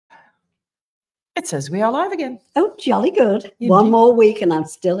It says we are live again. Oh, jolly good. Indeed. One more week and I'm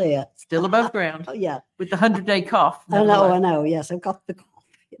still here. Still above ground. Oh, yeah. With the 100-day cough. I know. Yes, I've got the cough,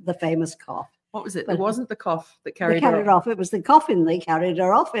 the famous cough. What was it? But it wasn't the cough that carried her off. It was the coffin they carried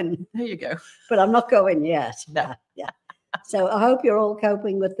her off in. There you go. But I'm not going yet. No. Yeah. So I hope you're all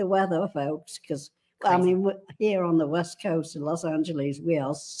coping with the weather, folks, because I mean, here on the west coast of Los Angeles, we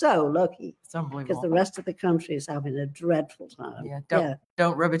are so lucky. It's unbelievable. Because the rest of the country is having a dreadful time. Yeah,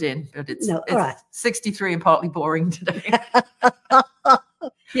 don't rub it in. But it's, all right. 63 and partly boring today.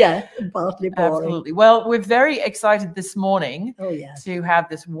 Yeah, partly boring. Absolutely. Well, we're very excited this morning to have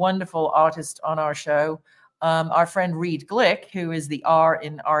this wonderful artist on our show. Our friend Reed Glick, who is the R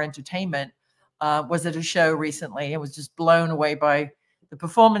in our entertainment, was at a show recently and was just blown away by the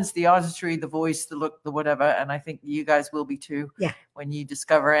performance, the artistry, the voice, the look, the whatever. And I think you guys will be too when you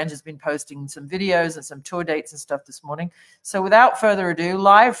discover. Angie's been posting some videos and some tour dates and stuff this morning. So without further ado,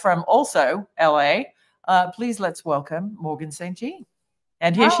 live from also LA, please let's welcome Morgan St. Jean.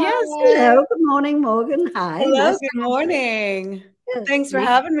 And here she is. Hello, good morning, Morgan. Hi. Hello, good morning. Yes, thanks for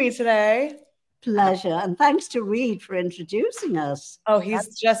having me today. Pleasure. And thanks to Reed for introducing us. Oh,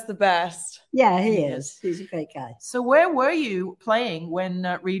 he's just the best. Yeah, he is. He's a great guy. So where were you playing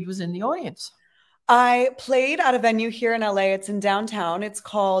when Reed was in the audience? I played at a venue here in LA. It's in downtown. It's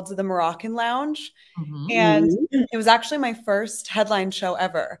called the Moroccan Lounge. And it was actually my first headline show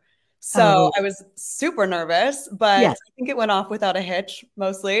ever. So I was super nervous, but I think it went off without a hitch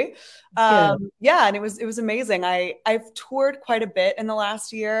mostly. Yeah, and it was amazing. I've toured quite a bit in the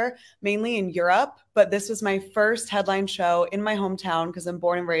last year, mainly in Europe, but this was my first headline show in my hometown because I'm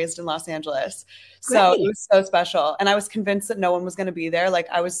born and raised in Los Angeles. So it was so special. And I was convinced that no one was going to be there. Like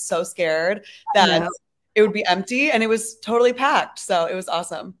I was so scared that it would be empty, and it was totally packed. So it was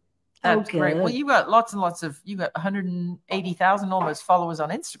awesome. That's great. Well, you got lots and lots of, you got 180,000 almost followers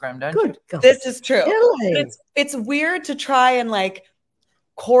on Instagram, don't you? God. This is true. Really? It's weird to try and like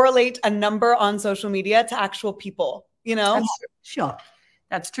correlate a number on social media to actual people, you know? Sure.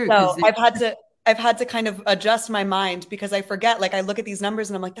 That's true. So I've had to kind of adjust my mind because I forget, like I look at these numbers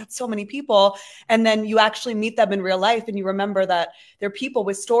and I'm like, that's so many people. And then you actually meet them in real life and you remember that they're people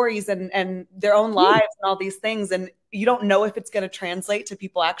with stories and their own lives and all these things. And you don't know if it's going to translate to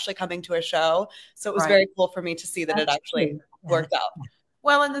people actually coming to a show. So it was very cool for me to see that it actually worked out.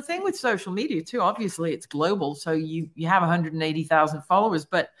 Well, and the thing with social media too, obviously it's global. So you have 180,000 followers,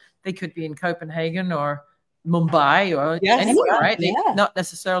 but they could be in Copenhagen or Mumbai or anywhere, right? They're not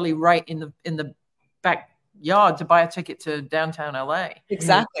necessarily right in the backyard to buy a ticket to downtown LA.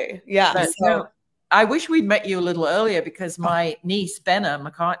 Exactly. Yeah. But, so I wish we'd met you a little earlier because my niece, Benna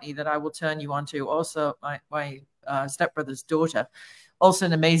McCartney, that I will turn you on to, also my stepbrother's daughter, also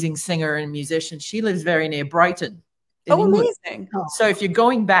an amazing singer and musician. She lives very near Brighton. Oh, amazing. So if you're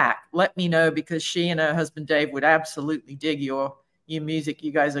going back, let me know because she and her husband, Dave, would absolutely dig your music.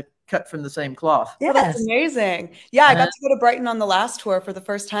 You guys are cut from the same cloth. Yeah, that's amazing. Yeah, I got to go to Brighton on the last tour for the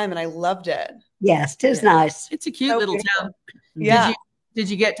first time and I loved it. Yes, it is nice. It's a cute little town. Yeah. Did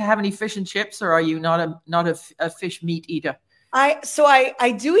you get to have any fish and chips, or are you not a fish meat eater?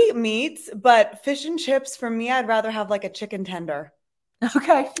 I do eat meat, but fish and chips for me, I'd rather have like a chicken tender.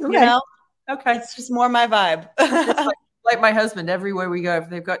 Okay. You know? Okay. It's just more my vibe. like my husband, everywhere we go, if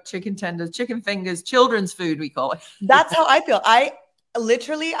they've got chicken tenders, chicken fingers, children's food, we call it. That's how I feel.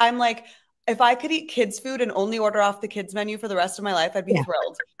 I'm like, if I could eat kids' food and only order off the kids' menu for the rest of my life, I'd be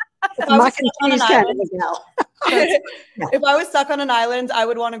thrilled. If I was stuck on an island, I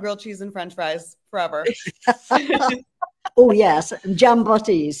would want a grilled cheese and French fries forever. Oh, yes. Jam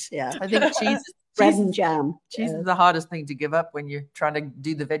butties. Yeah. I think bread and jam. Cheese is the hardest thing to give up when you're trying to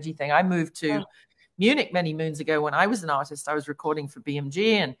do the veggie thing. I moved to Munich many moons ago when I was an artist. I was recording for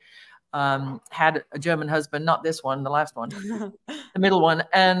BMG and had a German husband, not this one, the last one, the middle one.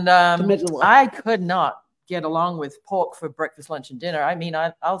 And I could not get along with pork for breakfast, lunch, and dinner. I mean,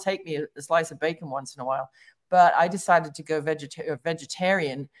 I'll take me a slice of bacon once in a while. But I decided to go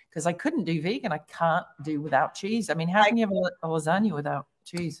vegetarian because I couldn't do vegan. I can't do without cheese. I mean, how can you have a lasagna without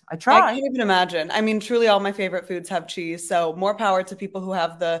cheese? I try. I can't even imagine. I mean, truly all my favorite foods have cheese. So more power to people who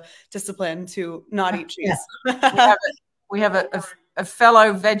have the discipline to not eat cheese. We have a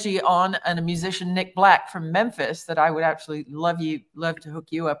fellow veggie on and a musician, Nick Black from Memphis, that I would absolutely love to hook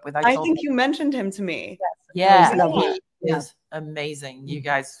you up with. I think you mentioned him to me. Yes. Yeah. He is amazing. You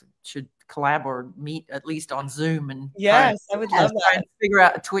guys should collab or meet at least on Zoom and I would love that. And figure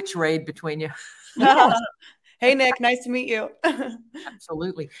out a Twitch raid between you. Hey Nick, nice to meet you.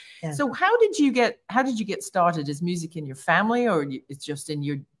 Absolutely. Yeah. So how did you get started? Is music in your family, or it's just in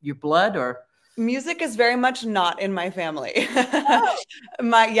your blood, or Music is very much not in my family. Oh.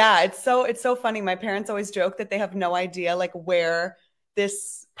 It's so funny. My parents always joke that they have no idea like where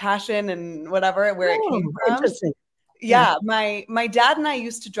this passion and whatever, where it came from. Interesting. Yeah, my dad and I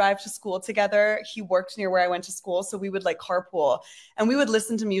used to drive to school together. He worked near where I went to school, so we would like carpool and we would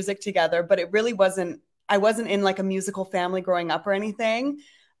listen to music together, but it really wasn't, I wasn't in like a musical family growing up or anything.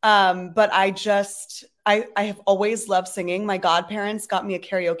 But I have always loved singing. My godparents got me a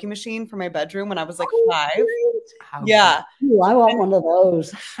karaoke machine for my bedroom when I was like 5. Yeah. Ooh, I want one of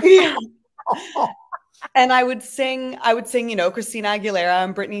those. Yeah. And I would sing, you know, Christina Aguilera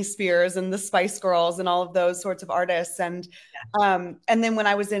and Britney Spears and the Spice Girls and all of those sorts of artists. And then when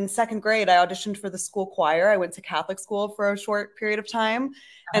I was in 2nd grade, I auditioned for the school choir. I went to Catholic school for a short period of time.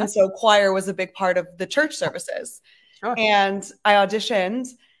 And so choir was a big part of the church services. Sure. And I auditioned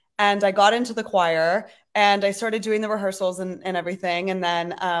and I got into the choir and I started doing the rehearsals and everything. And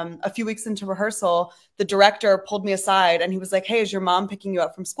then a few weeks into rehearsal, the director pulled me aside and he was like, "Hey, is your mom picking you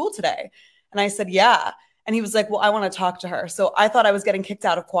up from school today?" And I said, "Yeah." And he was like, "Well, I want to talk to her." So I thought I was getting kicked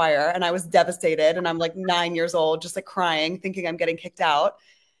out of choir and I was devastated. And I'm like 9 years old, just like crying, thinking I'm getting kicked out.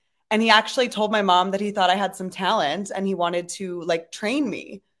 And he actually told my mom that he thought I had some talent and he wanted to like train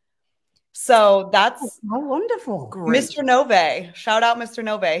me. So that's wonderful. Great. Mr. Nove. Shout out Mr.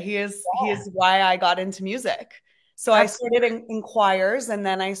 Nove. He is why I got into music. So I started in choirs and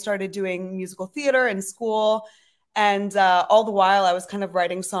then I started doing musical theater in school. And all the while I was kind of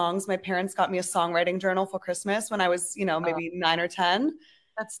writing songs. My parents got me a songwriting journal for Christmas when I was, you know, maybe 9 or 10.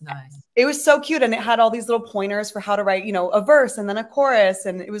 That's nice. It was so cute. And it had all these little pointers for how to write, you know, a verse and then a chorus.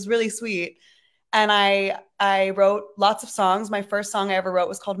 And it was really sweet. And I wrote lots of songs. My first song I ever wrote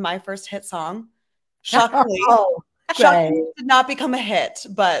was called My First Hit Song. Shockingly, shockingly did not become a hit,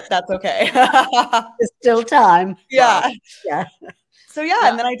 but that's okay. There's still time. Yeah. Wow. Yeah. So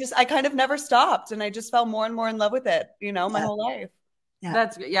and then I kind of never stopped and I just fell more and more in love with it, you know, my whole life.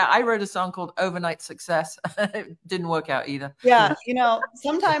 Yeah. I wrote a song called Overnight Success. It didn't work out either. Yeah. You know,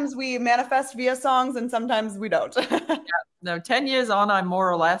 sometimes we manifest via songs and sometimes we don't. No, 10 years on, I'm more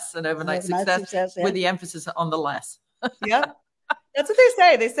or less an overnight success with the emphasis on the less. Yeah. That's what they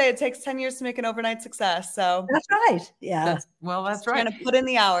say. They say it takes 10 years to make an overnight success. So that's right. Yeah. That's right. Trying to put in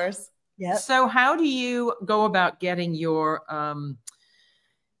the hours. Yeah. So how do you go about getting your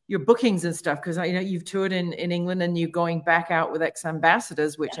bookings and stuff? Because you know you've toured in England and you're going back out with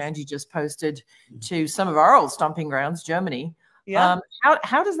ex-ambassadors, which Angie just posted to some of our old stomping grounds, Germany. Yeah.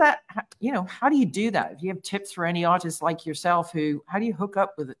 How does that, you know, how do you do that? If you have tips for any artists like yourself how do you hook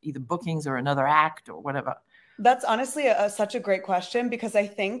up with either bookings or another act or whatever? That's honestly such a great question because I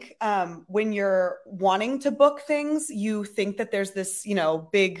think when you're wanting to book things, you think that there's this, you know,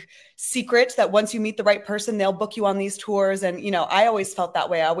 big secret that once you meet the right person, they'll book you on these tours. And, you know, I always felt that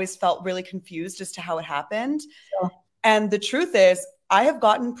way. I always felt really confused as to how it happened. Sure. And the truth is I have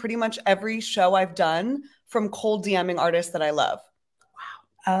gotten pretty much every show I've done from cold DMing artists that I love.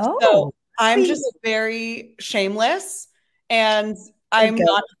 Wow. Oh, so I'm just very shameless and I'm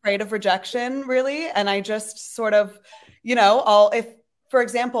not afraid of rejection, really. And I just sort of, you know, if, for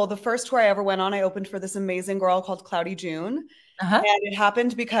example, the first tour I ever went on, I opened for this amazing girl called Cloudy June. And it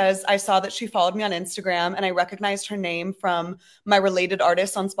happened because I saw that she followed me on Instagram and I recognized her name from my related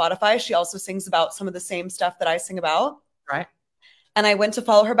artists on Spotify. She also sings about some of the same stuff that I sing about. Right. And I went to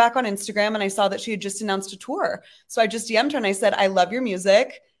follow her back on Instagram and I saw that she had just announced a tour. So I just DM'd her and I said, "I love your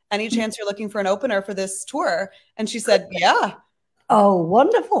music. Any chance you're looking for an opener for this tour?" And she said, "Yeah." Oh,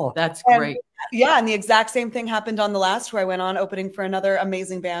 wonderful. That's great. Yeah. And the exact same thing happened on the last tour I went on, opening for another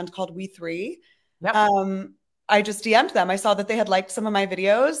amazing band called We Three. Yep. I just DM'd them. I saw that they had liked some of my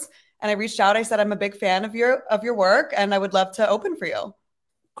videos and I reached out. I said, "I'm a big fan of your work and I would love to open for you."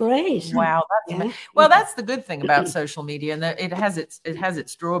 Great. Wow. Well, that's the good thing about social media, and that it has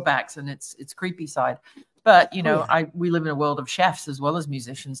its drawbacks and its creepy side. But you know, we live in a world of chefs as well as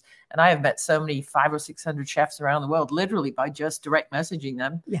musicians, and I have met so many 500 or 600 chefs around the world, literally by just direct messaging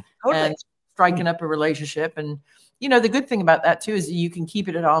them and striking up a relationship. And you know, the good thing about that too is you can keep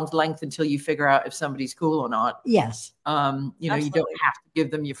it at arm's length until you figure out if somebody's cool or not. Yes. You know, Absolutely. You don't have to give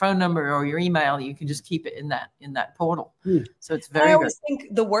them your phone number or your email. You can just keep it in that portal. So it's very. I always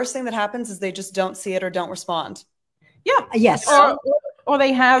think the worst thing that happens is they just don't see it or don't respond. Yeah. Yes. Or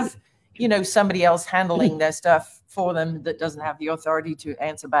they have, you know, somebody else handling their stuff for them that doesn't have the authority to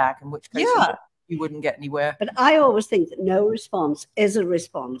answer back, in which case you wouldn't get anywhere. But I always think that no response is a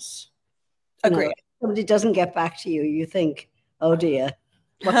response. Agreed. You know, if somebody doesn't get back to you, you think, "Oh dear,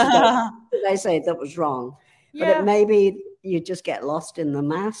 what did I say that was wrong?" Yeah. But maybe you just get lost in the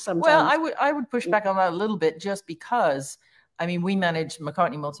mass sometimes. Well, I would push back on that a little bit, just because I mean, we manage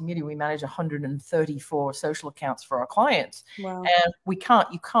McCartney Multimedia. We manage 134 social accounts for our clients. Wow. And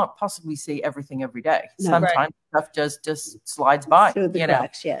you can't possibly see everything every day. No. Sometimes stuff just slides by. Through the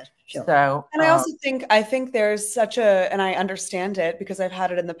cracks, yeah. Sure. So, and I also think there's such a, and I understand it because I've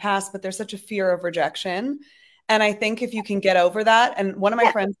had it in the past, but there's such a fear of rejection. And I think if you can get over that, and one of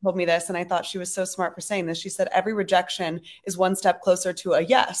my friends told me this, and I thought she was so smart for saying this. She said, every rejection is one step closer to a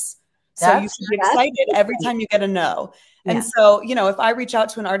yes. So you should be excited every time you get a no. And so, you know, if I reach out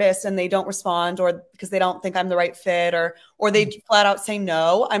to an artist and they don't respond, or because they don't think I'm the right fit, or they flat out say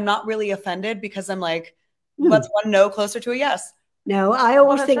no, I'm not really offended, because I'm like, what's one no closer to a yes? No, I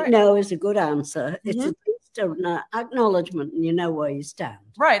always think no is a good answer. It's at least an acknowledgement, and you know where you stand.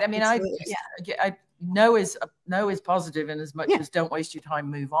 Right. I mean, no is positive, and as much as don't waste your time,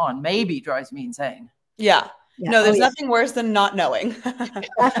 move on, maybe drives me insane. Yeah. No, there's nothing worse than not knowing.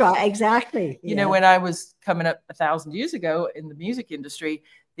 That's right. Exactly. You know, when I was coming up 1,000 years ago in the music industry,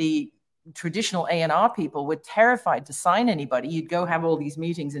 the traditional A&R people were terrified to sign anybody. You'd go have all these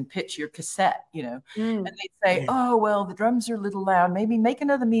meetings and pitch your cassette, you know, and they'd say, oh, well, the drums are a little loud. Maybe make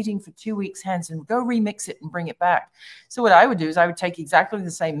another meeting for 2 weeks hence and go remix it and bring it back. So what I would do is I would take exactly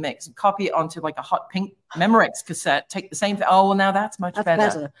the same mix and copy it onto like a hot pink Memorex cassette, take the same thing. Oh, well, now that's much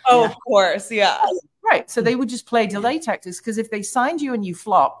better. Oh, of course. Yeah. Right. So they would just play delay tactics, because if they signed you and you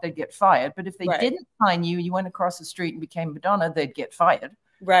flopped, they'd get fired. But if they didn't sign you, you went across the street and became Madonna, they'd get fired.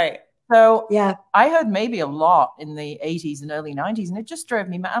 Right. So I heard maybe a lot in the 80s and early 90s, and it just drove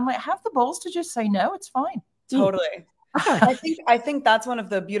me mad. I'm like, have the balls to just say no, it's fine. Totally. I think that's one of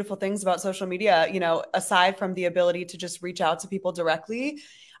the beautiful things about social media, you know, aside from the ability to just reach out to people directly.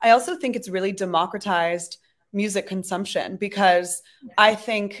 I also think it's really democratized music consumption, because I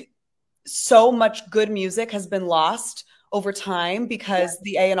think so much good music has been lost over time because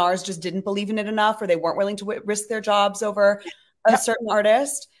the A&Rs just didn't believe in it enough, or they weren't willing to risk their jobs over a certain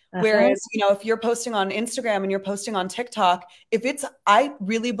artist. Whereas, you know, if you're posting on Instagram and you're posting on TikTok, I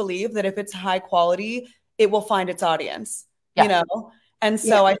really believe that if it's high quality, it will find its audience, you know? And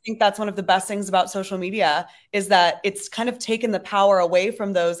so I think that's one of the best things about social media, is that it's kind of taken the power away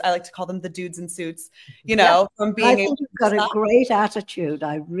from those, I like to call them the dudes in suits, you know, from being able to. You've got a great attitude.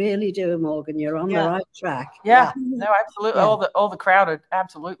 I really do, Morgan. You're on the right track. No, absolutely. All the crowd are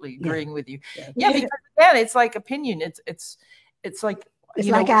absolutely agreeing with you. Yeah, because again, it's like opinion. It's like, it's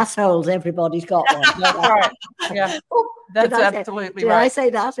like assholes. Everybody's got one. That's right. Yeah, that's absolutely right. Did I say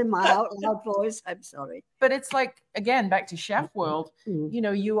that in my out loud voice? I'm sorry. But it's like, again, back to chef world, you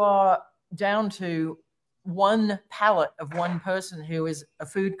know, you are down to one palette of one person who is a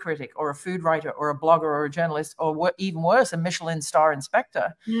food critic or a food writer or a blogger or a journalist, or even worse, a Michelin star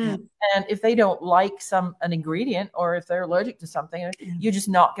inspector. And if they don't like an ingredient, or if they're allergic to something, you're just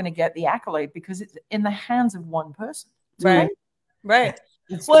not going to get the accolade, because it's in the hands of one person. Right. Right.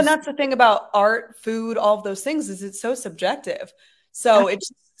 Well, and that's the thing about art, food, all of those things, is it's so subjective. So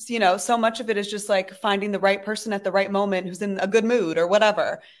it's, you know, so much of it is just like finding the right person at the right moment who's in a good mood or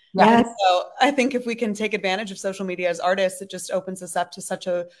whatever. And so I think if we can take advantage of social media as artists, it just opens us up to such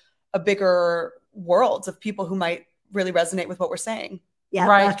a bigger world of people who might really resonate with what we're saying. Yeah,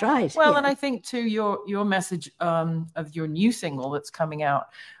 that's right. Well, and I think too, your message of your new single that's coming out,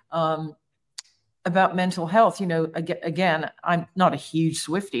 about mental health, you know, again, I'm not a huge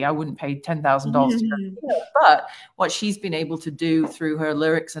Swiftie. I wouldn't pay $10,000 but what she's been able to do through her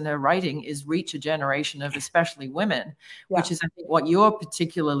lyrics and her writing is reach a generation of especially women, which is, I think, what you're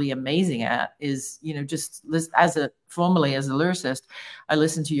particularly amazing at. Is, you know, just formerly as a lyricist, I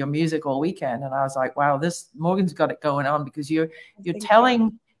listened to your music all weekend, and I was like, wow, Morgan's got it going on, because you're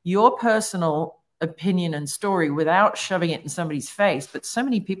telling your personal opinion and story without shoving it in somebody's face, but so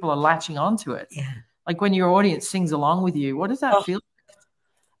many people are latching onto it. Like when your audience sings along with you, what does that feel like?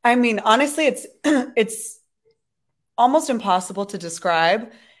 I mean, honestly, it's almost impossible to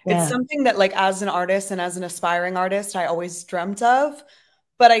describe. It's something that, like, as an artist and as an aspiring artist, I always dreamt of,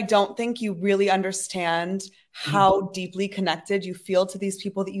 but I don't think you really understand how deeply connected you feel to these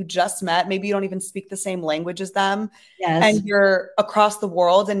people that you just met. Maybe you don't even speak the same language as them, and you're across the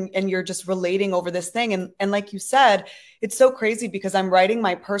world, and you're just relating over this thing. And like you said, it's so crazy, because I'm writing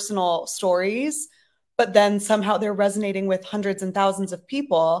my personal stories, but then somehow they're resonating with hundreds and thousands of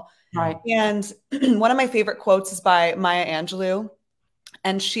people. Right. And one of my favorite quotes is by Maya Angelou.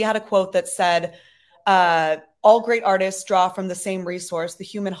 And she had a quote that said, all great artists draw from the same resource, the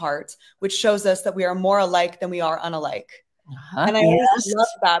human heart, which shows us that we are more alike than we are unalike. And I always love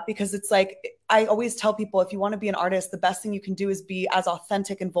that, because it's like, I always tell people, if you want to be an artist, the best thing you can do is be as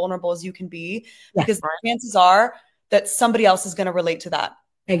authentic and vulnerable as you can be, because the chances are that somebody else is going to relate to that.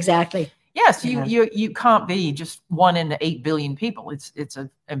 Exactly. Yes, you can't be just 1 in 8 billion people. It's an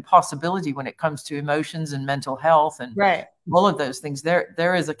impossibility when it comes to emotions and mental health and all of those things.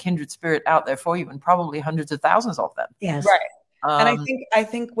 There is a kindred spirit out there for you, and probably hundreds of thousands of them. Yes, right. And I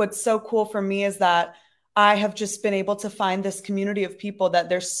think what's so cool for me is that I have just been able to find this community of people that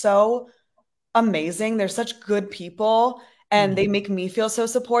they're so amazing. They're such good people, and they make me feel so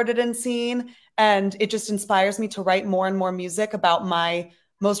supported and seen. And it just inspires me to write more and more music about my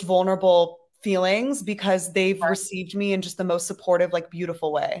most vulnerable feelings, because they've received me in just the most supportive, like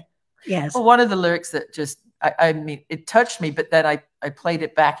beautiful way. Yes. Well, one of the lyrics that just, I mean, it touched me, but then I played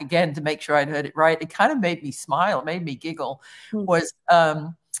it back again to make sure I'd heard it right. It kind of made me smile, it made me giggle, was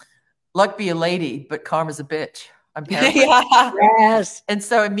luck be a lady, but karma's a bitch. I'm paraphrasing. Yes. And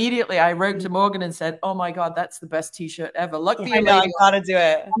so immediately I wrote to Morgan and said, "Oh my God, that's the best T-shirt ever. Luck be a lady." I gotta do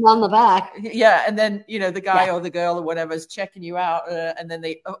it. I'm on the back. Yeah. And then, you know, the guy or the girl or whatever is checking you out. And then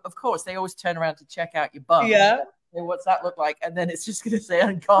they, of course, they always turn around to check out your bum. Yeah. Say, what's that look like? And then it's just going to say,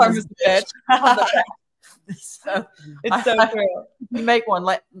 "Karma's a bitch." So it's so true. Make one,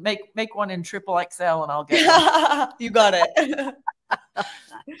 make one in XXL and I'll get one. You got it.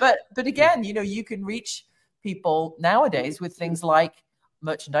 But again, you know, you can reach people nowadays with things like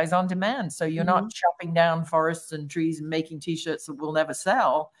merchandise on demand. So you're not chopping down forests and trees and making T-shirts that will never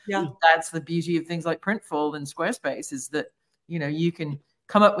sell. Yeah. That's the beauty of things like Printful and Squarespace, is that, you know, you can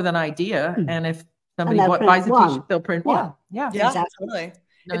come up with an idea, and if somebody buys a T-shirt, they'll print one. Yeah, absolutely.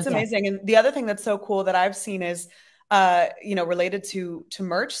 It's amazing. And the other thing that's so cool that I've seen is, you know, related to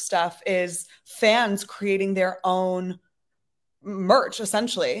merch stuff, is fans creating their own merch,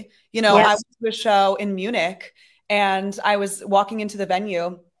 essentially. You know, I went to a show in Munich, and I was walking into the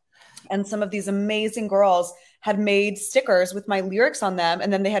venue, and some of these amazing girls had made stickers with my lyrics on them,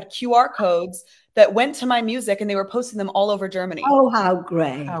 and then they had QR codes that went to my music, and they were posting them all over Germany. Oh, how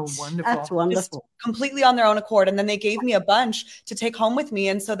great. How wonderful. That's wonderful. Just completely on their own accord. And then they gave me a bunch to take home with me.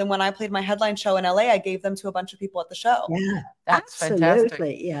 And so then when I played my headline show in LA, I gave them to a bunch of people at the show. Yeah, that's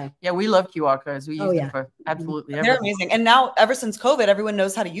absolutely. Fantastic. Yeah, we love QR codes. We use them for absolutely everything. They're amazing. And now, ever since COVID, everyone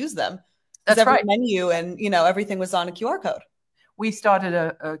knows how to use them. That's every right. menu and, you know, everything was on a QR code. We started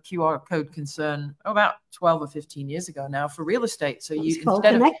a QR code concern about 12 or 15 years ago now for real estate. So it was called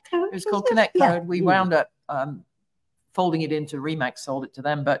Connect Code. We wound up folding it into Remax, sold it to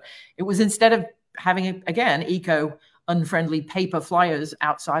them. But it was, instead of having, again, unfriendly paper flyers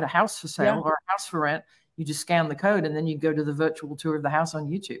outside a house for sale or a house for rent, you just scan the code and then you go to the virtual tour of the house on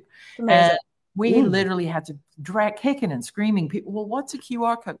YouTube. And we literally had to drag kicking and screaming people, well, what's a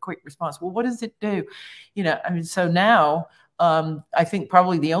QR code? Quick response. Well, what does it do? You know, I mean, so now I think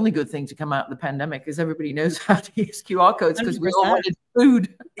probably the only good thing to come out of the pandemic is everybody knows how to use QR codes, because we all wanted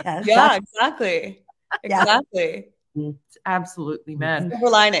food. Yeah, exactly. Exactly. It's absolutely mad. Silver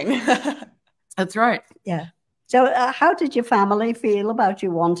lining. That's right. Yeah. So how did your family feel about you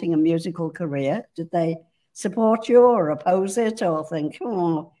wanting a musical career? Did they support you or oppose it, or think,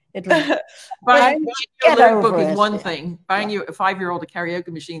 oh, buying a notebook is one thing. Buying you a 5-year-old a karaoke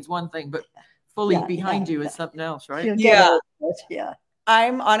machine is one thing, but fully behind you is something else, right? Yeah.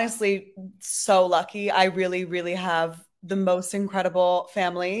 I'm honestly so lucky. I really, really have the most incredible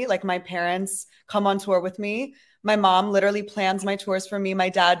family. Like, my parents come on tour with me. My mom literally plans my tours for me. My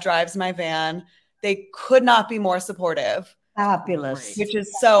dad drives my van. They could not be more supportive. Fabulous. Which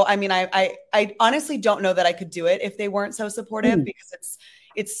is so, I mean, I honestly don't know that I could do it if they weren't so supportive, because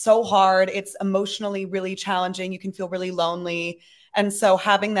it's so hard. It's emotionally really challenging. You can feel really lonely. And so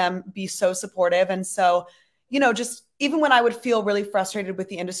having them be so supportive, and so, you know, just even when I would feel really frustrated with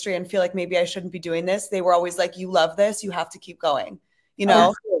the industry and feel like maybe I shouldn't be doing this, they were always like, you love this, you have to keep going, you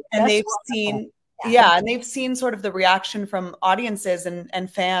know? And they've seen, and they've seen sort of the reaction from audiences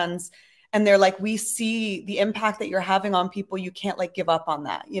and fans. And they're like, we see the impact that you're having on people. You can't like give up on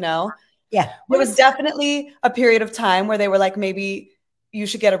that, you know? Yeah. There was definitely a period of time where they were like, maybe you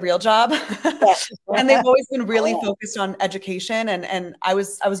should get a real job. And they've always been really focused on education. And I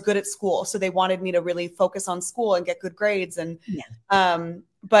was good at school. So they wanted me to really focus on school and get good grades. And,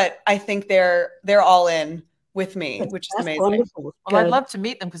 but I think they're all in with me, which is amazing. Wonderful. Well, I'd love to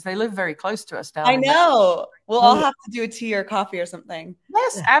meet them, because they live very close to us down I know. We'll all have to do a tea or coffee or something.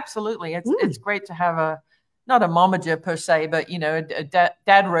 Yes, absolutely. It's great to have not a momager per se, but, you know, a dad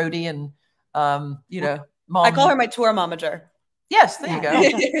roadie and, you know, mom. I call her my tour momager. Yes, there you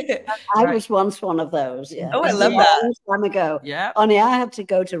go. I was once one of those. Yeah. Oh, I love that. A long time ago. Yeah. Only I had to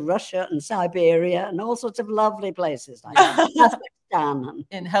go to Russia and Siberia and all sorts of lovely places like Kazakhstan.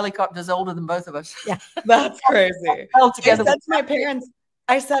 In helicopters older than both of us. Yeah. That's crazy. All together. I said to my parents,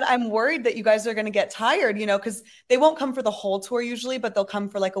 I said, I'm worried that you guys are going to get tired, you know, because they won't come for the whole tour usually, but they'll come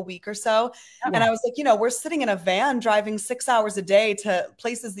for like a week or so. Yeah. And I was like, you know, we're sitting in a van driving 6 hours a day to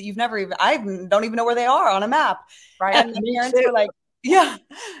places that you've never even, I don't even know where they are on a map. Right. And my parents were like, yeah.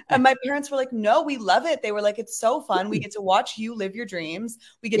 And my parents were like, no, we love it. They were like, it's so fun. We get to watch you live your dreams.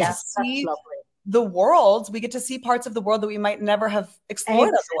 We get to see the world. We get to see parts of the world that we might never have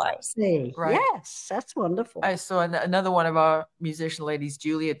explored otherwise. Right. Yes, that's wonderful. I saw another one of our musician ladies,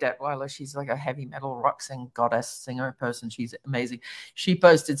 Julia Detweiler. She's like a heavy metal rock goddess singer person. She's amazing. She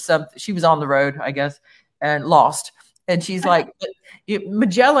posted something. She was on the road, I guess, and lost. And she's like,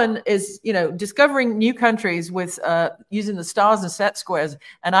 Magellan is, you know, discovering new countries with using the stars and set squares.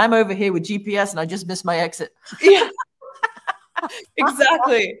 And I'm over here with GPS and I just missed my exit. Yeah.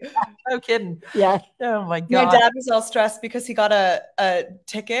 Exactly. No kidding. Yeah. Oh my God. My dad was all stressed because he got a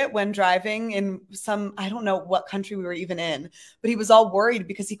ticket when driving in some, I don't know what country we were even in, but he was all worried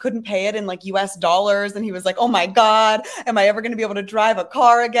because he couldn't pay it in like US dollars. And he was like, oh my God, am I ever going to be able to drive a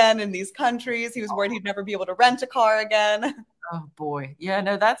car again in these countries? He was worried he'd never be able to rent a car again. Oh boy. Yeah,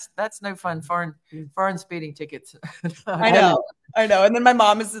 no, that's no fun. Foreign speeding tickets. I know. And then my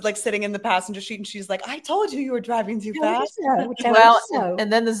mom is like sitting in the passenger seat and she's like, I told you were driving too fast. Well,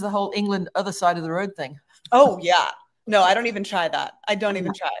 and then there's the whole England other side of the road thing. Oh yeah. No, I don't even try that. I don't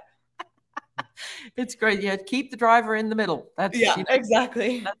even try it. It's great. Yeah. Keep the driver in the middle. That's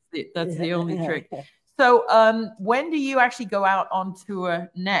exactly. That's the only trick. So when do you actually go out on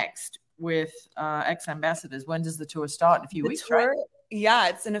tour next with ex-ambassadors? When does the tour start? In a few weeks, right? Yeah,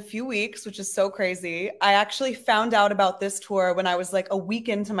 it's in a few weeks, which is so crazy. I actually found out about this tour when I was like a week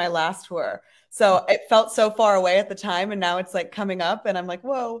into my last tour. So it felt so far away at the time. And now it's like coming up and I'm like,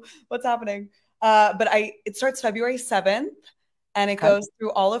 whoa, what's happening? But it starts February 7th and it goes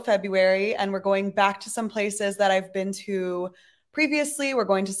through all of February. And we're going back to some places that I've been to previously. We're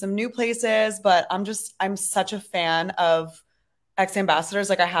going to some new places, but I'm such a fan of ex-ambassadors.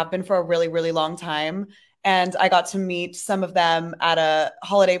 Like I have been for a really, really long time. And I got to meet some of them at a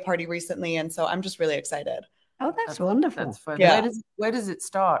holiday party recently. And so I'm just really excited. Oh, that's wonderful. That's fun. Yeah. Where does it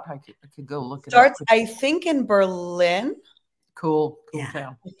start? I could go look at it. Starts, I think, in Berlin. Cool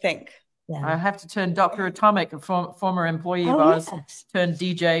town. I think. Yeah. I have to turn Dr. Atomic, a former employee of ours, turned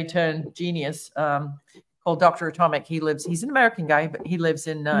DJ, turned genius, called Dr. Atomic. He's an American guy, but he lives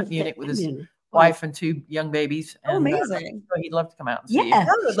in Munich with his wife and 2 young babies. And, amazing. So he'd love to come out and see you. I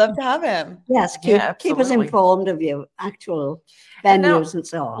would love to have him. Yes, keep us informed of your actual venues and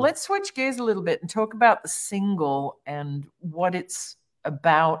so on. Let's switch gears a little bit and talk about the single and what it's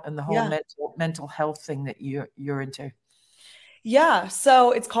about and the whole mental health thing that you're into. Yeah,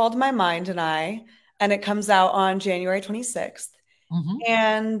 so it's called My Mind and I, and it comes out on January 26th. Mm-hmm.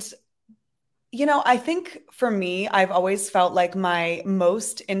 And you know, I think for me, I've always felt like my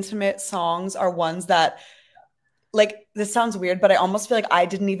most intimate songs are ones that, like, this sounds weird, but I almost feel like I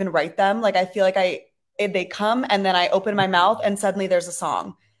didn't even write them. Like, I feel like they come and then I open my mouth and suddenly there's a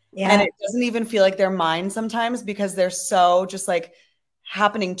song. Yeah. And it doesn't even feel like they're mine sometimes because they're so just like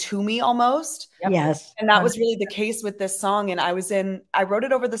happening to me almost. Yes. And that was really the case with this song. And I wrote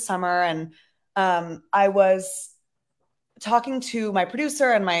it over the summer and I was talking to my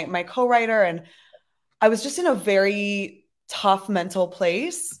producer and my co-writer, and I was just in a very tough mental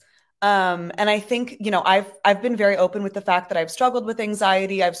place. And I think, you know, I've been very open with the fact that I've struggled with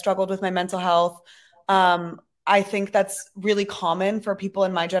anxiety. I've struggled with my mental health. I think that's really common for people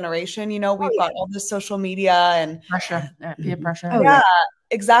in my generation. You know, we've got all this social media and pressure, peer pressure. Yeah,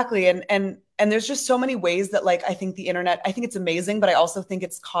 exactly. And there's just so many ways that, like, I think the internet, I think it's amazing, but I also think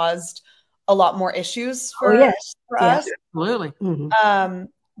it's caused a lot more issues for us. Absolutely. Mm-hmm.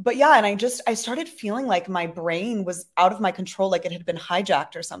 But yeah, and I started feeling like my brain was out of my control, like it had been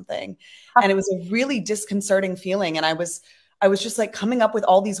hijacked or something. And it was a really disconcerting feeling. And I was just like coming up with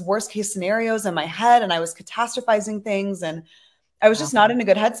all these worst case scenarios in my head, and I was catastrophizing things, and I was just not in a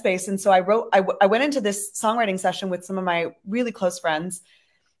good headspace. And so I went into this songwriting session with some of my really close friends.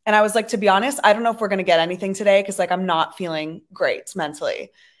 And I was like, to be honest, I don't know if we're going to get anything today, because like I'm not feeling great mentally.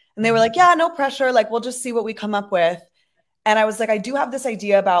 And they were like, yeah, no pressure. Like, we'll just see what we come up with. And I was like, I do have this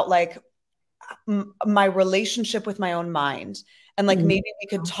idea about like my relationship with my own mind. And like, maybe we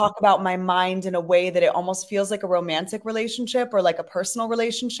could talk about my mind in a way that it almost feels like a romantic relationship or like a personal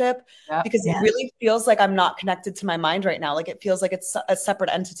relationship, because it really feels like I'm not connected to my mind right now. Like it feels like it's a separate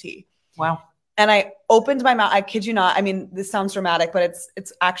entity. Wow. And I opened my mouth. I kid you not. I mean, this sounds dramatic, but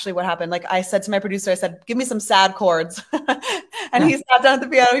it's actually what happened. Like I said to my producer, I said, give me some sad chords. And he sat down at the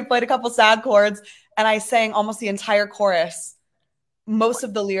piano. He played a couple sad chords. And I sang almost the entire chorus, most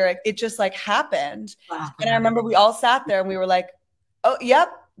of the lyric. It just like happened. Wow. And I remember we all sat there and we were like, Oh,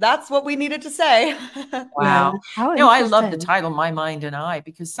 yep. That's what we needed to say. Wow. Yeah. You know, I love the title, My Mind and I,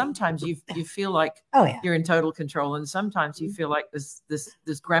 because sometimes you feel like you're in total control. And sometimes you feel like this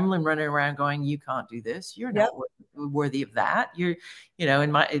gremlin running around going, you can't do this. You're not worthy of that. You know,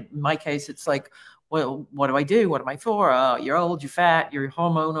 in my case, it's like, well, what do I do? What am I for? You're old, you're fat, you're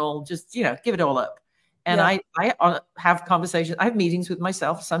hormonal, just, you know, give it all up. And I have conversations. I have meetings with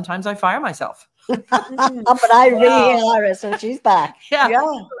myself. Sometimes I fire myself. But I re-hire her, so she's back. Yeah,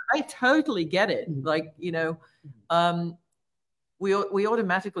 I totally get it. Like, you know, we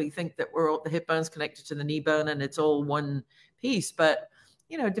automatically think that we're all, the hip bone's connected to the knee bone and it's all one piece. But,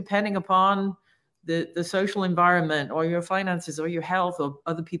 you know, depending upon the social environment or your finances or your health or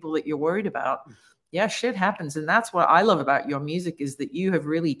other people that you're worried about, shit happens. And that's what I love about your music, is that you have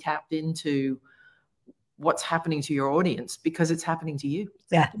really tapped into what's happening to your audience, because it's happening to you.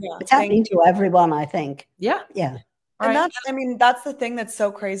 It's happening to everyone, I think. And that's, I mean, that's the thing that's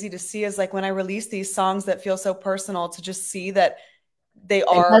so crazy to see, is like when I release these songs that feel so personal, to just see that they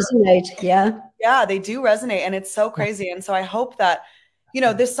resonate. They do resonate, and it's so crazy. And so I hope that, you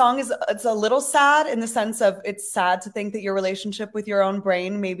know, this song it's a little sad in the sense of, it's sad to think that your relationship with your own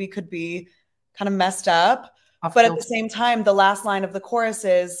brain maybe could be kind of messed up. But at the same time, the last line of the chorus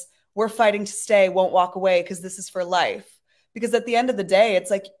is, we're fighting to stay, won't walk away, because this is for life. Because at the end of the day,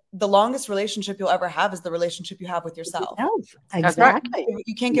 it's like the longest relationship you'll ever have is the relationship you have with yourself. Exactly.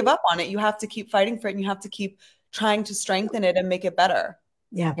 You can't give up on it. You have to keep fighting for it, and you have to keep trying to strengthen it and make it better.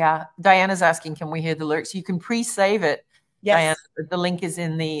 Yeah. Diana's asking, can we hear the lyrics? You can pre-save it. Diana, the link is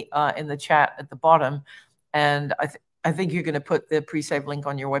in the chat at the bottom. And I think you're going to put the pre-save link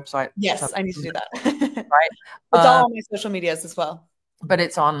on your website. Yes, I need to do that. Right. It's all on my social medias as well. But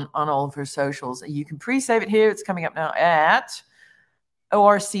it's on all of her socials. You can pre-save it here. It's coming up now at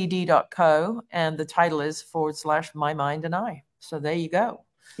orcd.co, and the title is / My Mind and I. So there you go.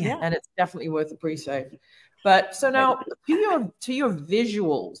 And it's definitely worth a pre-save. But so now to your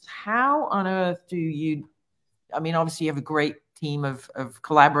visuals, how on earth do you, I mean, obviously you have a great team of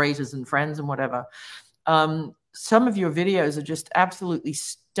collaborators and friends and whatever. Some of your videos are just absolutely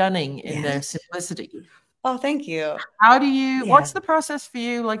stunning in their simplicity. Oh, thank you. How do you, what's the process for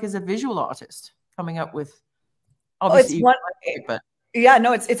you, like as a visual artist, coming up with, obviously,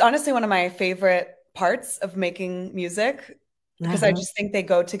 it's honestly one of my favorite parts of making music, because I just think they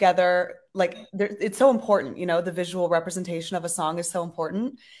go together. Like, it's so important, you know, the visual representation of a song is so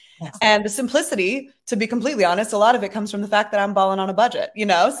important. And the simplicity, to be completely honest, a lot of it comes from the fact that I'm balling on a budget, you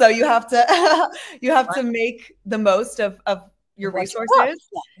know, so you have to make the most of your resources.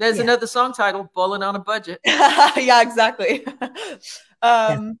 There's another song title, Ballin' on a Budget. Yeah, exactly.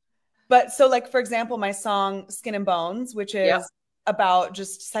 But so, like, for example, my song Skin and Bones, which is about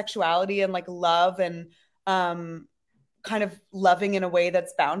just sexuality and like love, and kind of loving in a way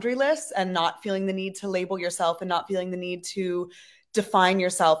that's boundaryless, and not feeling the need to label yourself, and not feeling the need to define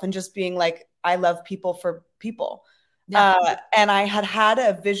yourself, and just being like, I love people for people. And I had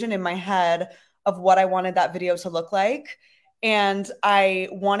a vision in my head of what I wanted that video to look like. And I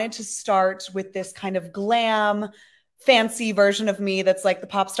wanted to start with this kind of glam, fancy version of me that's like the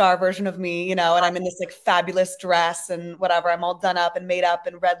pop star version of me, you know, and I'm in this like fabulous dress and whatever. I'm all done up and made up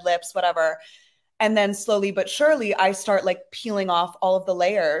and red lips, whatever. And then slowly but surely, I start like peeling off all of the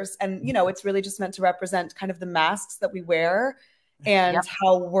layers. And, you know, it's really just meant to represent kind of the masks that we wear, and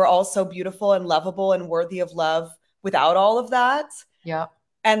how we're all so beautiful and lovable and worthy of love without all of that.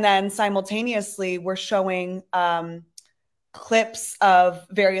 And then simultaneously, we're showing clips of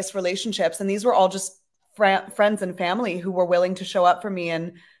various relationships, and these were all just friends and family who were willing to show up for me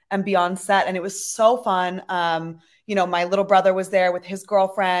and be on set, and it was so fun. You know, my little brother was there with his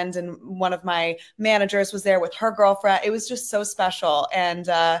girlfriend, and one of my managers was there with her girlfriend. It was just so special, and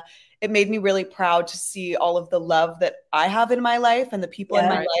it made me really proud to see all of the love that I have in my life and the people in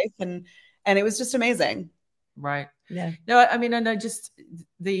my life, and it was just amazing. No, I mean, and I just,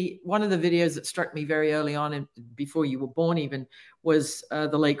 one of the videos that struck me very early on, and before you were born even, was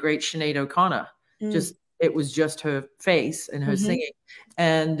the late great Sinead O'Connor. It was just her face and her singing,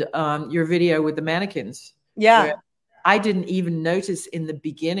 and your video with the mannequins. I didn't even notice in the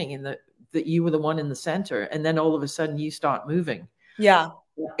beginning that you were the one in the center, and then all of a sudden you start moving.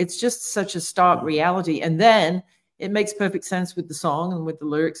 It's just such a stark reality, and then it makes perfect sense with the song and with the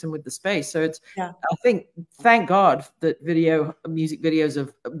lyrics and with the space. So it's, I think, thank God that music videos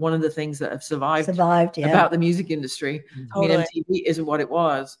are one of the things that have survived about the music industry. I mean, MTV isn't what it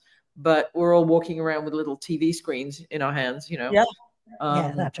was, but we're all walking around with little TV screens in our hands, you know?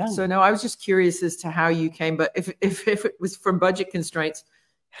 That's right. So no, I was just curious as to how you came, but if it was from budget constraints,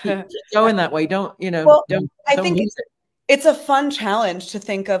 keep going that way. Don't, you know, I think it's a fun challenge to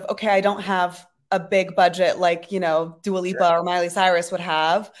think of, okay, I don't have a big budget like, you know, Dua Lipa or Miley Cyrus would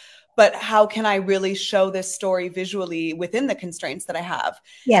have, but how can I really show this story visually within the constraints that I have?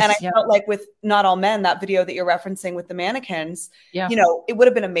 Yes. And I felt like with Not All Men, that video that you're referencing with the mannequins, you know, it would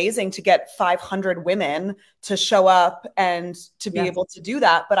have been amazing to get 500 women to show up and to be able to do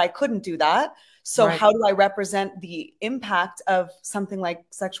that, but I couldn't do that. So how do I represent the impact of something like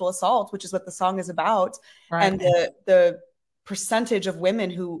sexual assault, which is what the song is about, and the percentage of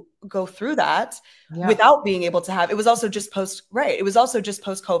women who go through that without being able to have, it was also just post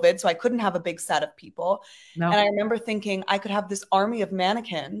COVID. So I couldn't have a big set of people. And I remember thinking I could have this army of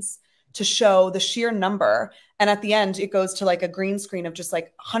mannequins to show the sheer number. And at the end, it goes to like a green screen of just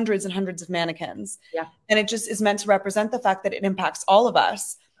like hundreds and hundreds of mannequins. And it just is meant to represent the fact that it impacts all of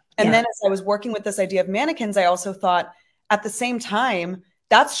us. And then as I was working with this idea of mannequins, I also thought at the same time,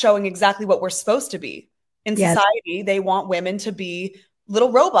 that's showing exactly what we're supposed to be. In society, they want women to be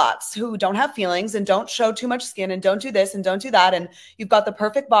little robots who don't have feelings and don't show too much skin and don't do this and don't do that. And you've got the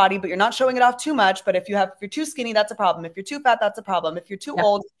perfect body, but you're not showing it off too much. But if you're too skinny, that's a problem. If you're too fat, that's a problem. If you're too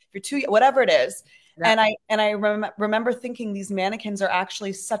old, if you're too, whatever it is. And I remember thinking these mannequins are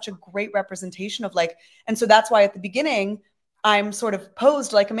actually such a great representation of like, and so that's why at the beginning, I'm sort of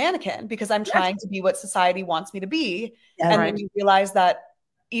posed like a mannequin because I'm trying to be what society wants me to be. And then you realize that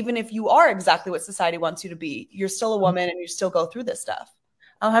even if you are exactly what society wants you to be, you're still a woman and you still go through this stuff.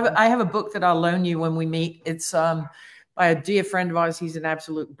 I have a book that I'll loan you when we meet. It's by a dear friend of ours. He's an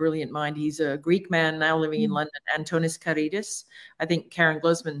absolute brilliant mind. He's a Greek man now living in London, Antonis Karidis. I think Karen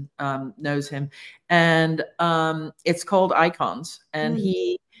Glosman knows him. And it's called Icons. And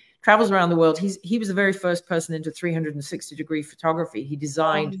he travels around the world. He was the very first person into 360-degree photography. He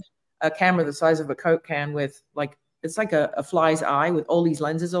designed a camera the size of a Coke can with like, it's like a fly's eye with all these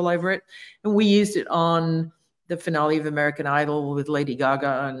lenses all over it. And we used it on the finale of American Idol with Lady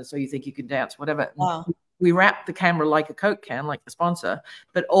Gaga and So You Think You Can Dance, whatever. Wow. We wrapped the camera like a Coke can, like the sponsor,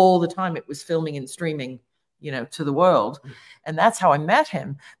 but all the time it was filming and streaming, you know, to the world. And that's how I met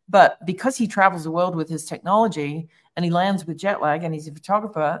him. But because he travels the world with his technology and he lands with jet lag and he's a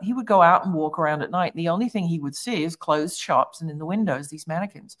photographer, he would go out and walk around at night. The only thing he would see is closed shops and in the windows, these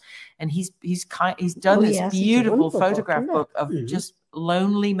mannequins. And he's done this beautiful photograph book of just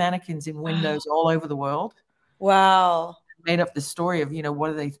lonely mannequins in windows all over the world. Wow. Made up the story of, you know, who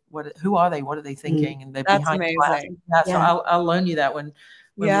are they? What are they thinking? And they're That's behind amazing. So I'll loan you that when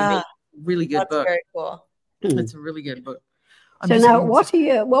we make. Really good book. Very cool. It's a really good book. So now, what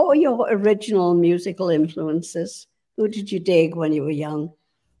were your original musical influences? Who did you dig when you were young?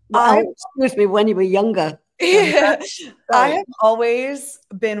 Excuse me, when you were younger. I have always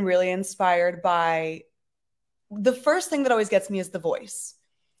been really inspired by, the first thing that always gets me is the voice.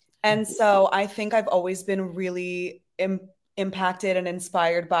 And so I think I've always been really impacted and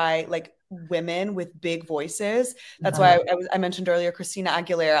inspired by like women with big voices. That's why I mentioned earlier Christina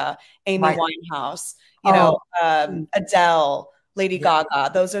Aguilera, Amy Winehouse, you know, Adele, Lady Gaga.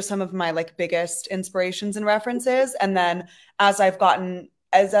 Those are some of my like biggest inspirations and references. And then as I've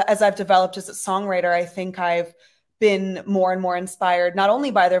developed as a songwriter, I think I've been more and more inspired, not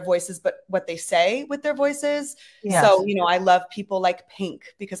only by their voices, but what they say with their voices. Yes. So, you know, I love people like Pink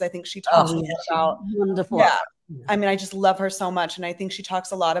because I think she talks about wonderful. Yeah. I mean, I just love her so much. And I think she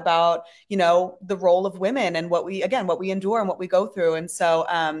talks a lot about, you know, the role of women and what we endure and what we go through. And so,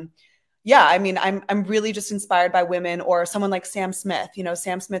 yeah, I mean, I'm really just inspired by women, or someone like Sam Smith. You know,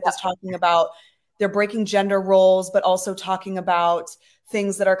 Sam Smith is talking about, they're breaking gender roles, but also talking about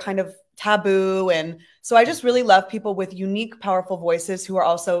things that are kind of taboo. And so I just really love people with unique, powerful voices who are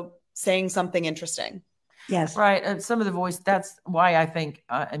also saying something interesting. Yes. Right. And some of the voice, that's why I think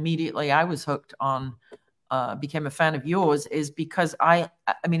immediately I was hooked on, became a fan of yours, is because I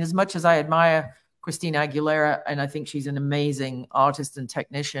mean, as much as I admire Christina Aguilera, and I think she's an amazing artist and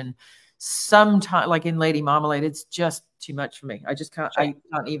technician, sometimes, like in Lady Marmalade, it's just too much for me. I just can't, I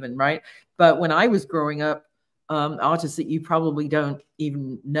can't even, right? But when I was growing up, artists that you probably don't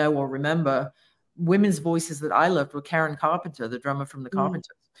even know or remember, women's voices that I loved were Karen Carpenter, the drummer from the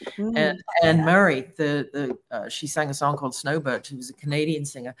Carpenters, and Murray, she sang a song called Snowbird. She was a Canadian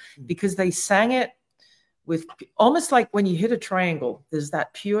singer, because they sang it with almost like when you hit a triangle, there's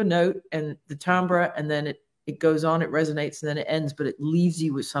that pure note and the timbre, and then it goes on, it resonates, and then it ends, but it leaves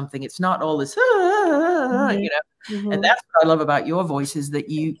you with something. It's not all this, you know, and that's what I love about your voice, is that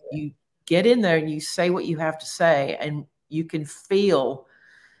you get in there and you say what you have to say, and you can feel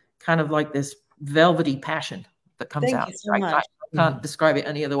kind of like this velvety passion that comes out. So I can't describe it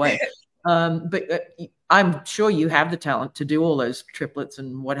any other way. But I'm sure you have the talent to do all those triplets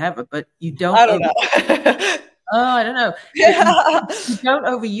and whatever, but you don't. I don't know. Oh, I don't know. You don't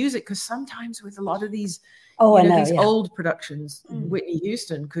overuse it, because sometimes with a lot of these, these old productions, Whitney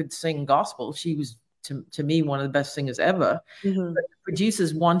Houston could sing gospel. She was, to me, one of the best singers ever. But the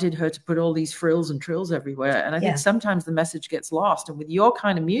producers wanted her to put all these frills and trills everywhere. And I think sometimes the message gets lost. And with your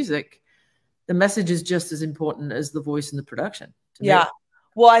kind of music, the message is just as important as the voice and the production. Yeah.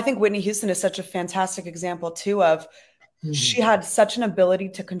 Well, I think Whitney Houston is such a fantastic example too of she had such an ability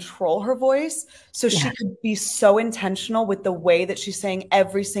to control her voice. So she could be so intentional with the way that she's saying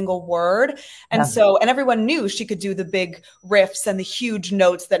every single word. And and everyone knew she could do the big riffs and the huge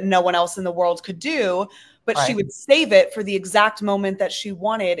notes that no one else in the world could do. But she would save it for the exact moment that she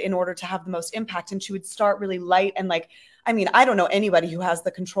wanted in order to have the most impact. And she would start really light and like, I mean, I don't know anybody who has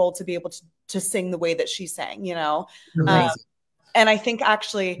the control to be able to sing the way that she sang, you know? And I think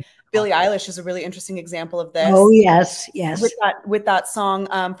actually Billie Eilish is a really interesting example of this. Oh, yes, yes. With that song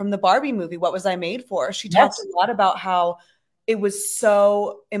from the Barbie movie, What Was I Made For? She talks a lot about how it was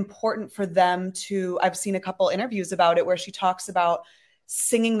so important for them to, I've seen a couple interviews about it where she talks about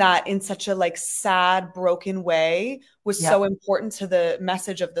singing that in such a like sad, broken way was so important to the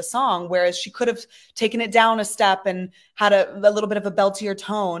message of the song. Whereas she could have taken it down a step and had a little bit of a beltier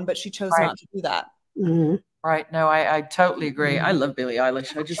tone, but she chose not to do that. Right. No, I totally agree. I love Billie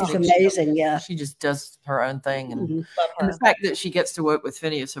Eilish. I just She's amazing. She just does her own thing. And, and the fact that she gets to work with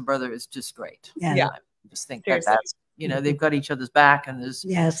Phineas, her brother, is just great. Yeah. I just think that that's, they've got each other's back, and there's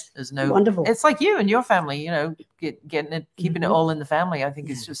no wonderful. It's like you and your family, getting it, keeping it all in the family. I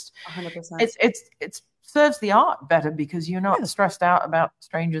think it's just 100%. It serves the art better, because you're not stressed out about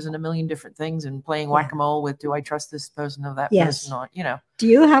strangers and a million different things and playing whack-a-mole with, do I trust this person or that person, or Do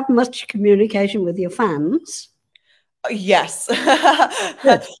you have much communication with your fans? Yes.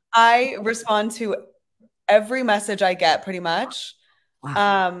 I respond to every message I get pretty much.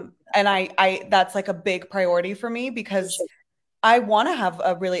 And I that's like a big priority for me, because I want to have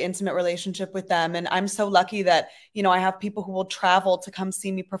a really intimate relationship with them. And I'm so lucky that, I have people who will travel to come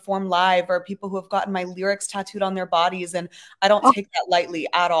see me perform live, or people who have gotten my lyrics tattooed on their bodies. And I don't take that lightly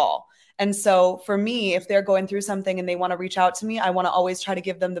at all. And so for me, if they're going through something and they want to reach out to me, I want to always try to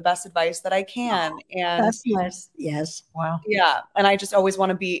give them the best advice that I can. And that's nice. Yes. Wow. Yeah. And I just always want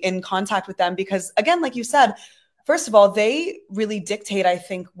to be in contact with them, because again, like you said, first of all, they really dictate, I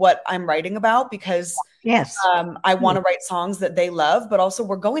think, what I'm writing about, because I want to write songs that they love, but also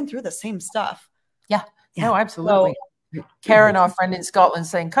we're going through the same stuff. Yeah. No, absolutely. So, Karen, our friend in Scotland,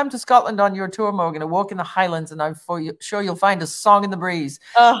 saying, come to Scotland on your tour, Morgan, and walk in the Highlands, and I'm sure you'll find a song in the breeze.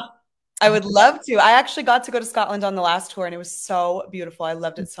 I would love to. I actually got to go to Scotland on the last tour, and it was so beautiful. I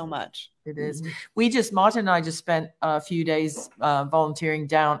loved it so much. It is. Martin and I just spent a few days volunteering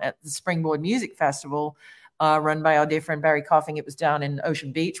down at the Springboard Music Festival, run by our dear friend Barry Coughing. It was down in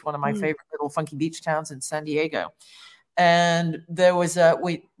Ocean Beach, one of my favorite little funky beach towns in San Diego. And there was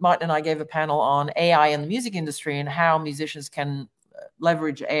Martin and I gave a panel on AI in the music industry and how musicians can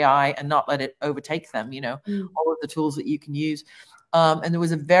leverage AI and not let it overtake them, all of the tools that you can use. And there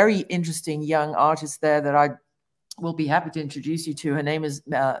was a very interesting young artist there that I will be happy to introduce you to. Her name is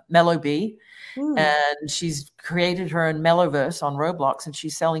Mellow B, and she's created her own Mellowverse on Roblox, and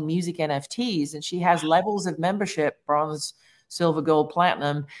she's selling music NFTs, and she has levels of membership: bronze, silver, gold,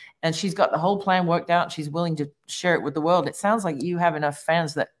 platinum, and she's got the whole plan worked out, and she's willing to share it with the world. It sounds like you have enough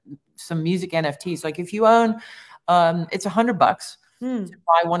fans that some music NFTs, like if you own, it's $100 to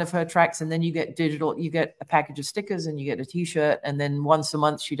buy one of her tracks, and then you get you get a package of stickers, and you get a t-shirt, and then once a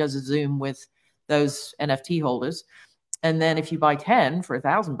month she does a Zoom with those NFT holders. And then if you buy 10 for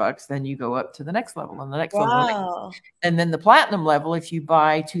 $1,000, then you go up to the next level and the next level. And then the platinum level, if you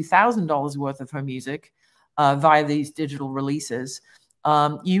buy $2,000 worth of her music via these digital releases,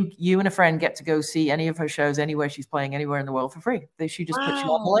 you and a friend get to go see any of her shows anywhere she's playing anywhere in the world for free. She just puts you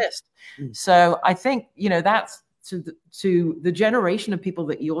on the list. So I think, that's to the generation of people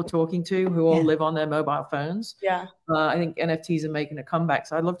that you're talking to who all live on their mobile phones. I think NFTs are making a comeback.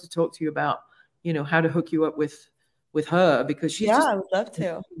 So I'd love to talk to you about, how to hook you up with her, because she's just I would love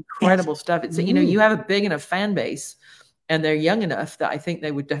to. Incredible stuff. It's you have a big enough fan base, and they're young enough that I think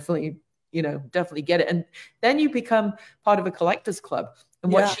they would definitely get it. And then you become part of a collectors club.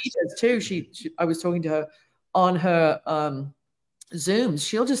 And what she does too, I was talking to her on her Zooms.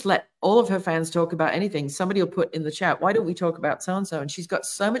 She'll just let all of her fans talk about anything. Somebody will put in the chat, why don't we talk about so-and-so? And she's got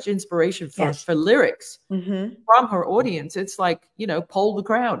so much inspiration for lyrics from her audience. It's like, poll the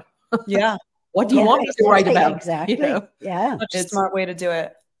crowd. What do you want me to write about? Exactly. Such a smart way to do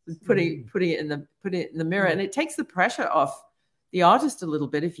it. Putting it in the mirror, and it takes the pressure off the artist a little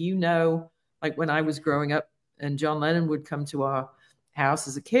bit. If like when I was growing up, and John Lennon would come to our house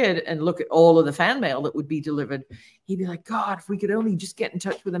as a kid and look at all of the fan mail that would be delivered, he'd be like, God, if we could only just get in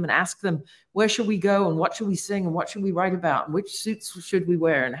touch with them and ask them, where should we go and what should we sing and what should we write about and which suits should we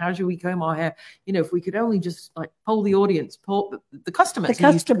wear and how should we comb our hair? You know, if we could only just like poll the audience, poll the customers. The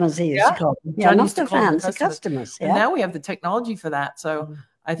customers he used to call them. Yeah, not the fans, the customers. And now we have the technology for that. So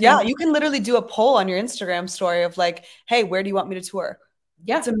I think, yeah, you can literally do a poll on your Instagram story of like, hey, where do you want me to tour?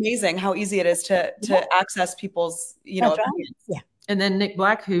 Yeah, it's amazing how easy it is to access people's, you know, opinions. Yeah. And then Nick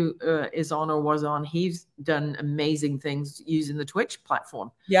Black, who is on or was on, he's done amazing things using the Twitch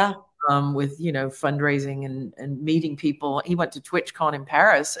platform. Yeah. With, you know, fundraising and meeting people. He went to TwitchCon in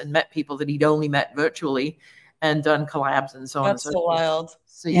Paris and met people that he'd only met virtually and done collabs and so on. That's so wild.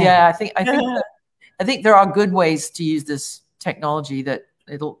 So yeah, I think there are good ways to use this technology that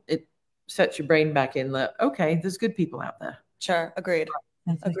it sets your brain back in that, okay, there's good people out there. Sure. Agreed.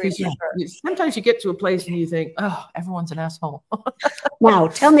 Agreed. Yeah. Sometimes you get to a place and you think, oh, everyone's an asshole. Now,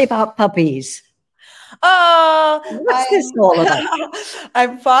 tell me about puppies. Oh, what's this all about?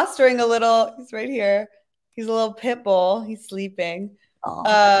 I'm fostering a little, he's right here. He's a little pit bull. He's sleeping.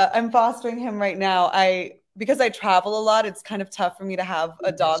 I'm fostering him right now. Because I travel a lot, it's kind of tough for me to have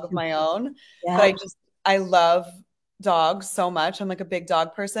a dog of my own. Yeah. But I love dogs so much. I'm like a big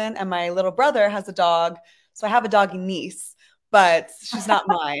dog person. And my little brother has a dog. So I have a doggy niece, but she's not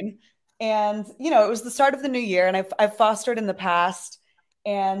mine. And, you know, it was the start of the new year and I've fostered in the past.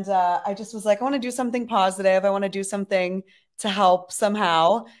 And I just was like, I want to do something positive. I want to do something to help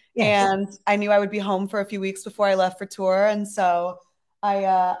somehow. Yes. And I knew I would be home for a few weeks before I left for tour. And so I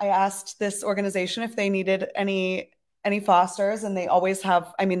asked this organization if they needed any fosters, and they always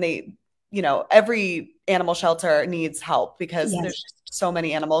have, I mean, you know, every animal shelter needs help because there's just so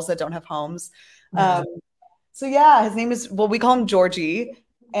many animals that don't have homes. So yeah, his name is, well, we call him Georgie,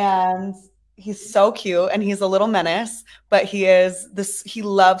 and he's so cute and he's a little menace, but he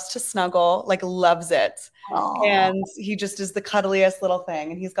loves to snuggle, like loves it. Aww. And he just is the cuddliest little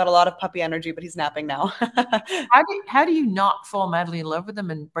thing. And he's got a lot of puppy energy, but he's napping now. How do you not fall madly in love with them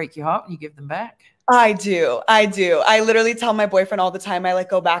and break your heart when you give them back? I do. I literally tell my boyfriend all the time, I like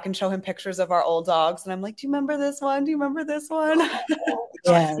go back and show him pictures of our old dogs. And I'm like, do you remember this one? Do you remember this one?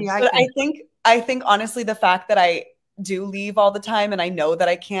 Yes. But I think honestly, the fact that I do leave all the time and I know that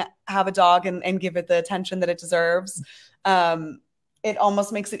I can't have a dog and give it the attention that it deserves, it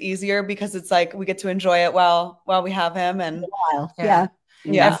almost makes it easier because it's like we get to enjoy it while we have him. And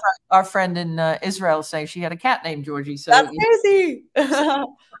yeah. Our friend in Israel saying she had a cat named Georgie. So that's crazy.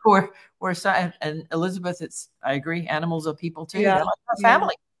 And Elizabeth, I agree. Animals are people too. Yeah. They're like a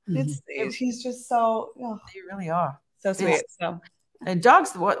family. He's just so. They really are so sweet. And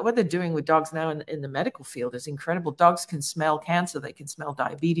dogs, what they're doing with dogs now in the medical field is incredible. Dogs can smell cancer. They can smell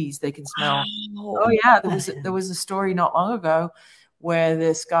diabetes. They can smell. Oh yeah, there was a story not long ago where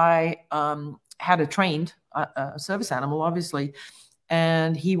this guy had a trained service animal, obviously,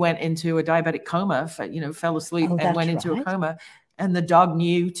 and he went into a diabetic coma. Fell asleep and went into a coma. And the dog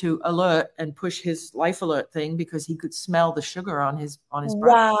knew to alert and push his life alert thing because he could smell the sugar on his breath.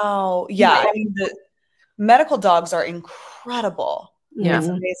 Wow. Yeah. I mean, the medical dogs are incredible. Yeah. It's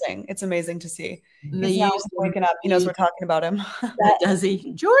amazing. It's amazing to see. He's now waking up. He knows we're talking about him. Does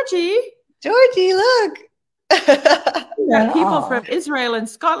he? Georgie, look. People from Israel and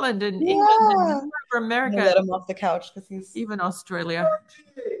Scotland and England and from America. Let him off the couch because he's even Australia.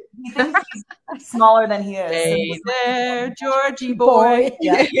 He thinks he's smaller than he is. Hey there, Georgie boy.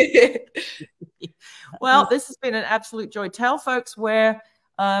 Yeah. Well, this has been an absolute joy. Tell folks where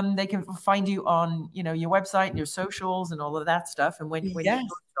they can find you on, your website and your socials and all of that stuff. And when you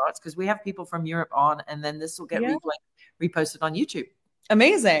starts, because we have people from Europe on, and then this will get reposted on YouTube.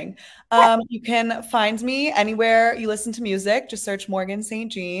 Amazing. You can find me anywhere you listen to music. Just search Morgan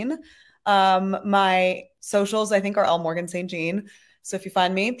St. Jean. My socials, I think, are all Morgan St. Jean. So if you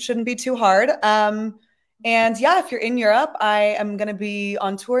find me, it shouldn't be too hard. And yeah, if you're in Europe, I am going to be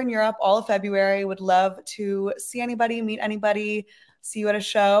on tour in Europe all of February. Would love to see anybody, meet anybody, see you at a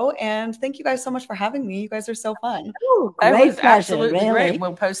show. And thank you guys so much for having me. You guys are so fun. Ooh, great pleasure, absolutely really great.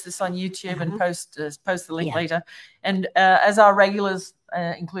 We'll post this on YouTube and post the link later. And as our regulars,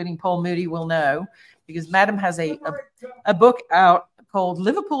 including Paul Moody, will know, because Madam has a book out called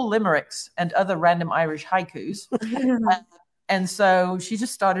Liverpool Limericks and Other Random Irish Haikus. And so she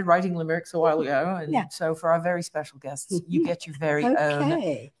just started writing limericks a while ago. And so for our very special guests, you get your very own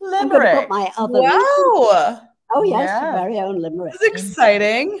limerick. I'm going to put my other Oh, yes, your very own limerick. It's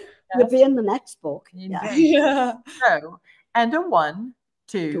exciting. You'll be in the next book. Yeah. So, and a 1,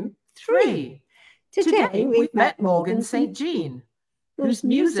 2, 3. Today we've met Morgan St. Jean, whose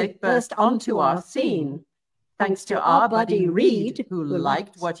music burst onto our scene. Thanks to our buddy Reed, who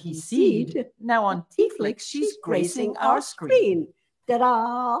liked what he seed. Now on TeaFlix, she's gracing our screen.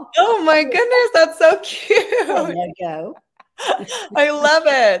 Ta-da! Oh my goodness, that's so cute. There you go. I love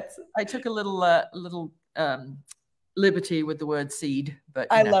it. I took a little liberty with the word seed, but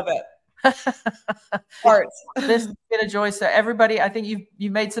I love it. Art. This has been a joy. So everybody, I think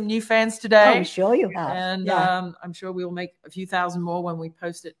you've made some new fans today. I'm sure you have. And I'm sure we will make a few thousand more when we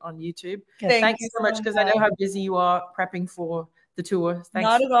post it on YouTube. Thank you so much, because I know how busy you are prepping for the tour. Thanks.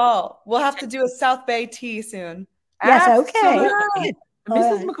 Not at all. We'll have to do a South Bay tea soon. Yes, okay.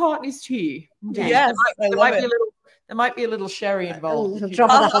 Mrs. McCartney's tea. Yes, there might be a little sherry involved. A drop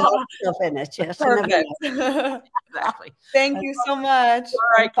of the hot stuff in it. Yes, perfect. Exactly. Thank you so much.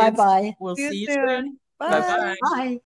 All right, kids. Bye-bye. We'll See see you you soon. Bye. Bye-bye. Bye.